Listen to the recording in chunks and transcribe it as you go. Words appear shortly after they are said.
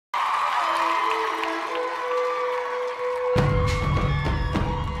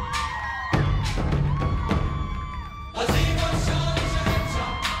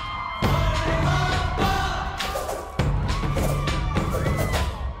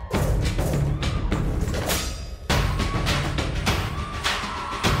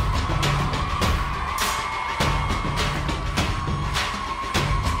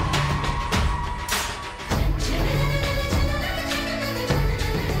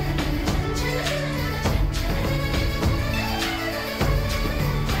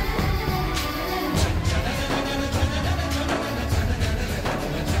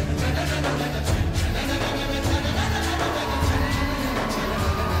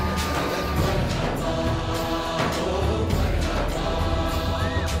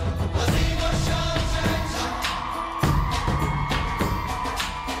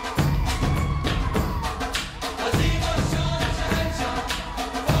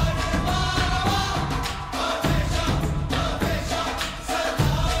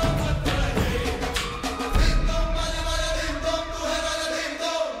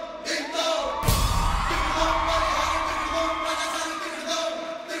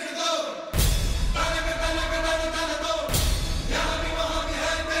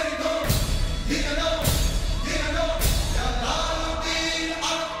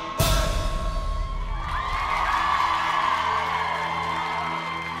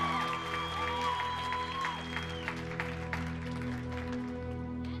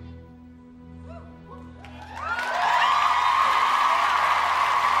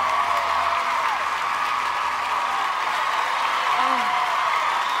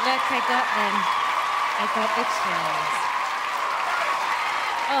Look, I got them. I got the chills.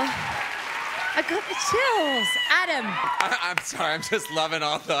 Oh, I got the chills. Adam. I'm sorry, I'm just loving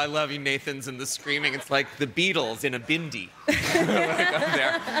all the I love you Nathans and the screaming. It's like the Beatles in a bindi. Like up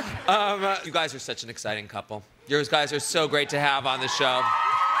there. You guys are such an exciting couple. You guys are so great to have on the show.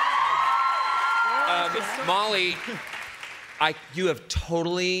 Mollee, you have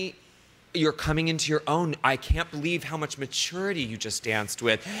totally... You're coming into your own. I can't believe how much maturity you just danced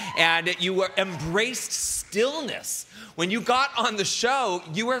with. And you embraced stillness. When you got on the show,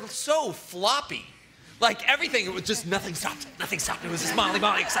 you were so floppy. Like everything, it was just nothing stopped. Nothing stopped. It was just Mollee,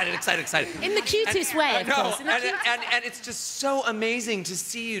 excited. In the cutest way, of course. And it's just so amazing to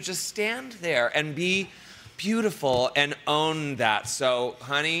see you just stand there and be beautiful and own that. So,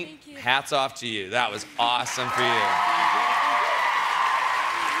 honey, hats off to you. That was awesome for you.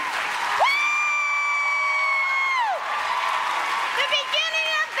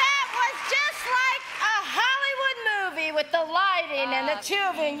 With the lighting and the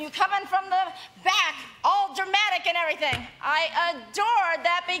tubing, you coming from the back, all dramatic and everything. I adored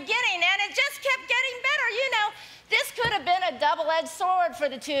that beginning, and it just kept getting better. You know, this could have been a double-edged sword for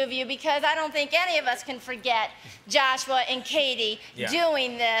the two of you because I don't think any of us can forget Joshua and Katie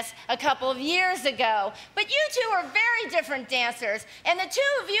doing this a couple of years ago. But you two are very different dancers, and the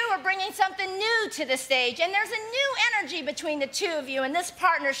two of you are bringing something new to the stage, and there's a new energy between the two of you in this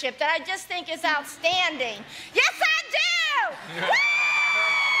partnership that I just think is outstanding. Yes, I do! Woo!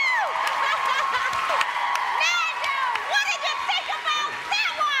 Nando, what did you think about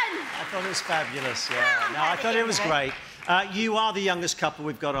that one? I thought it was fabulous, yeah. No, I thought it was great. You are the youngest couple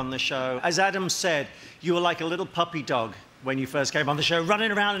we've got on the show. As Adam said, you were like a little puppy dog when you first came on the show,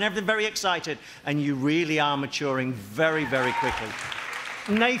 running around and everything, very excited. And you really are maturing very, very quickly.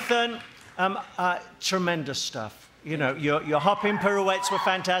 Nathan, tremendous stuff. You know, your hopping pirouettes were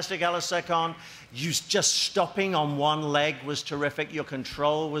fantastic, a la seconde. You just stopping on one leg was terrific. Your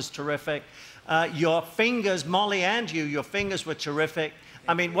control was terrific. Your fingers, Mollee and your fingers were terrific.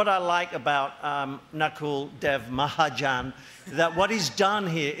 I mean, what I like about Nakul Dev Mahajan, that what he's done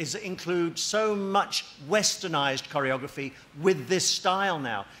here is include so much westernized choreography with this style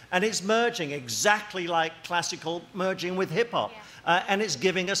now. And it's merging exactly like classical merging with hip-hop. And it's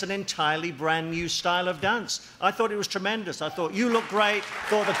giving us an entirely brand new style of dance. I thought it was tremendous. I thought you looked great.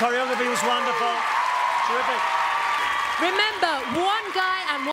 Thought the choreography was wonderful. Terrific. Remember, one guy and